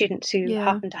students who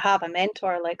happen to have a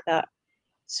mentor like that.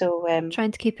 So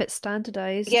trying to keep it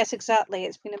standardized. Yes, exactly.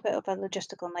 It's been a bit of a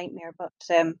logistical nightmare, but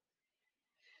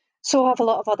so have a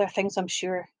lot of other things, I'm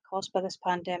sure, caused by this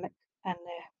pandemic, and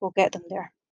we'll get them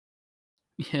there.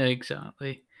 Yeah,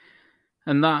 exactly.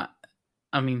 And that,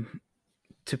 I mean,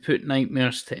 to put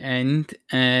nightmares to end,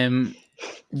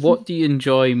 what do you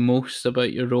enjoy most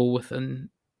about your role within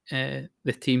the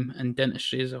team and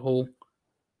dentistry as a whole?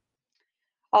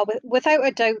 Oh, without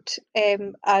a doubt,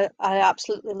 I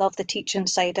absolutely love the teaching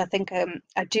side. I think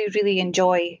I do really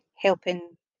enjoy helping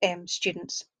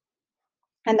students,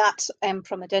 and that's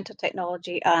from a dental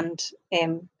technology and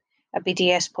a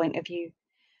BDS point of view.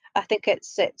 I think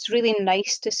it's really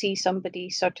nice to see somebody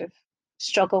sort of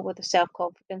struggle with the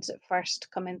self-confidence at first,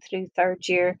 coming through third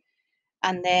year,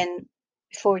 and then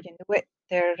before you know it,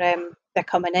 they're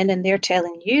coming in and they're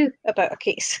telling you about a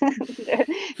case.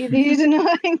 You don't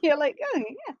know, and you're like, oh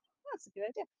yeah, that's a good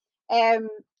idea.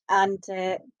 And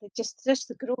just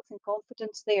the growth and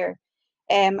confidence there.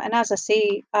 And as I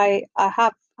say, I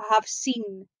have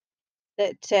seen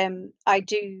that I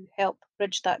do help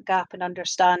bridge that gap in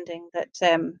understanding that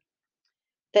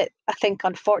I think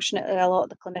unfortunately a lot of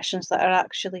the clinicians that are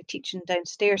actually teaching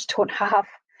downstairs don't have.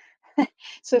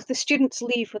 So if the students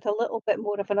leave with a little bit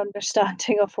more of an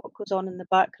understanding of what goes on in the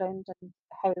background and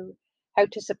how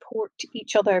to support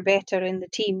each other better in the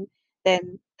team,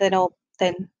 then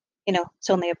it's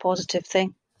only a positive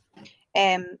thing.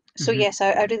 So yes,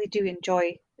 I really do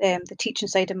enjoy the teaching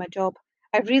side of my job.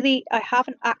 I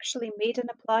haven't actually made an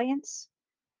appliance.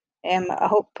 I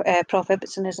hope Prof.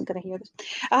 Ibbotson isn't going to hear this.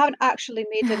 I haven't actually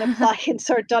made an appliance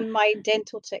or done my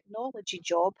dental technology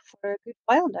job for a good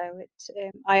while now.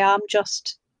 I am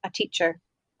just a teacher.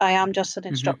 I am just an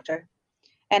instructor.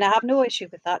 And I have no issue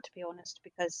with that, to be honest,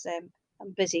 because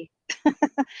I'm busy.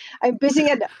 I'm busy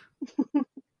enough.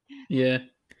 Yeah.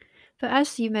 But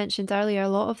as you mentioned earlier, a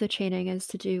lot of the training is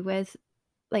to do with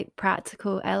like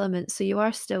practical elements. So you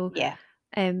are still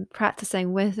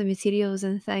practicing with the materials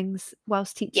and things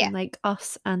whilst teaching like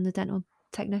us and the dental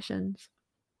technicians.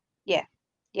 Yeah.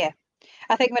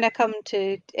 I think when I come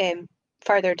to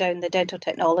further down the dental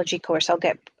technology course,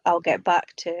 I'll get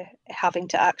back to having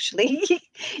to actually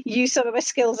use some of my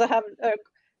skills I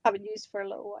haven't used for a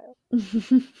little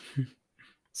while.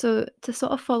 So to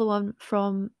sort of follow on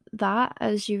from that,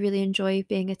 as you really enjoy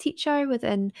being a teacher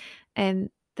within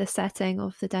the setting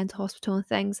of the dental hospital and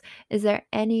things, is there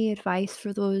any advice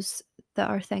for those that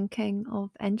are thinking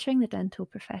of entering the dental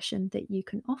profession that you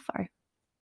can offer?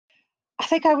 I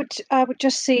think I would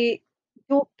just say,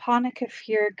 don't panic if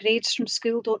your grades from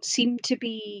school don't seem to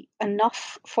be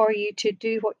enough for you to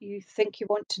do what you think you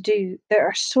want to do. There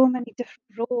are so many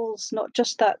different roles, not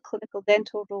just that clinical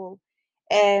dental role.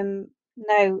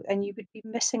 Now, and you would be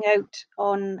missing out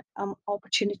on an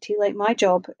opportunity like my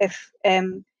job if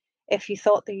you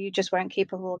thought that you just weren't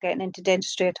capable of getting into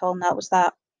dentistry at all, and that was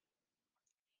that.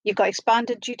 You've got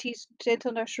expanded duties,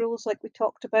 dental nurse roles, like we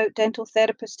talked about, dental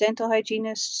therapists, dental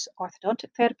hygienists, orthodontic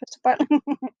therapists, apparently.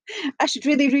 I should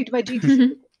really read my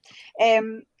duties.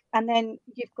 And then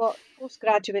you've got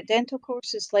postgraduate dental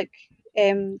courses like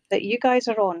that you guys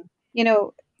are on. You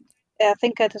know, I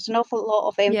think there's an awful lot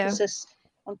of emphasis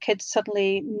on kids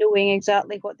suddenly knowing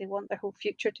exactly what they want their whole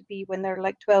future to be when they're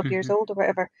like 12 years old or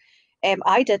whatever.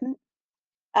 I didn't.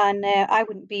 And I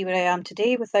wouldn't be where I am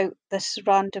today without this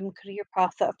random career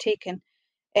path that I've taken,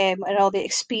 and all the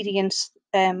experience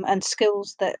and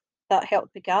skills that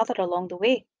helped me gather along the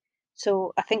way.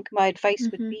 So I think my advice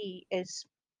would be is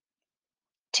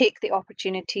take the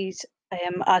opportunities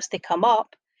as they come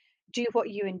up, do what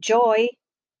you enjoy.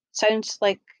 Sounds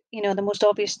like, the most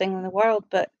obvious thing in the world,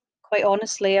 but quite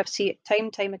honestly, I've seen it time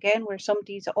and time again where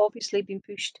somebody's obviously been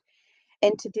pushed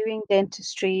into doing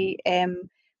dentistry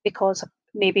because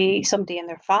maybe somebody in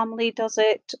their family does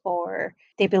it, or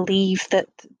they believe that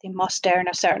they must earn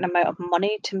a certain amount of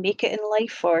money to make it in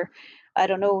life, or I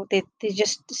don't know, they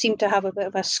just seem to have a bit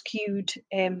of a skewed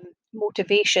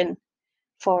motivation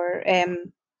for it.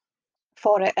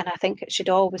 And I think it should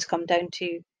always come down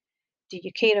to, do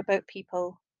you care about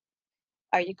people?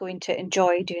 Are you going to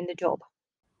enjoy doing the job?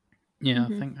 Yeah,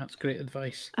 I think that's great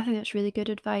advice. I think that's really good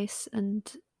advice,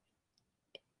 and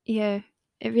yeah,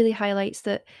 it really highlights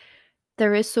that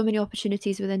there is so many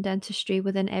opportunities within dentistry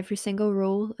within every single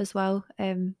role as well.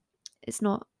 It's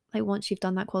not like once you've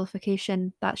done that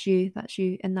qualification, that's you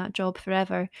in that job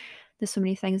forever. There's so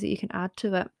many things that you can add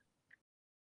to it.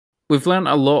 We've learnt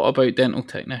a lot about dental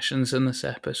technicians in this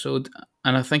episode,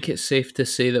 and I think it's safe to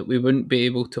say that we wouldn't be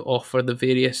able to offer the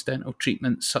various dental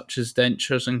treatments such as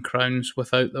dentures and crowns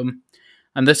without them.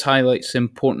 And this highlights the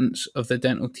importance of the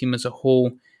dental team as a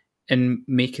whole in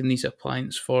making these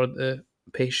appliances for the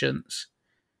patients.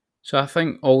 So I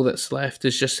think all that's left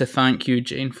is just to thank you,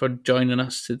 Jane, for joining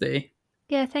us today.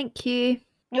 Yeah, thank you.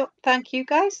 No, thank you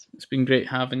guys. It's been great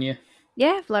having you.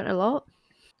 Yeah, I've learnt a lot.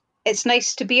 It's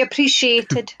nice to be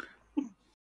appreciated.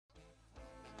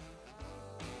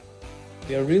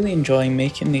 We are really enjoying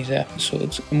making these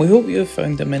episodes, and we hope you have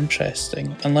found them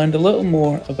interesting and learned a little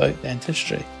more about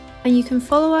dentistry. And you can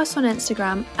follow us on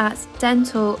Instagram at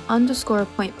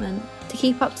dental_appointment to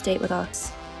keep up to date with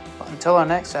us. But until our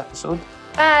next episode,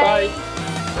 Bye. bye.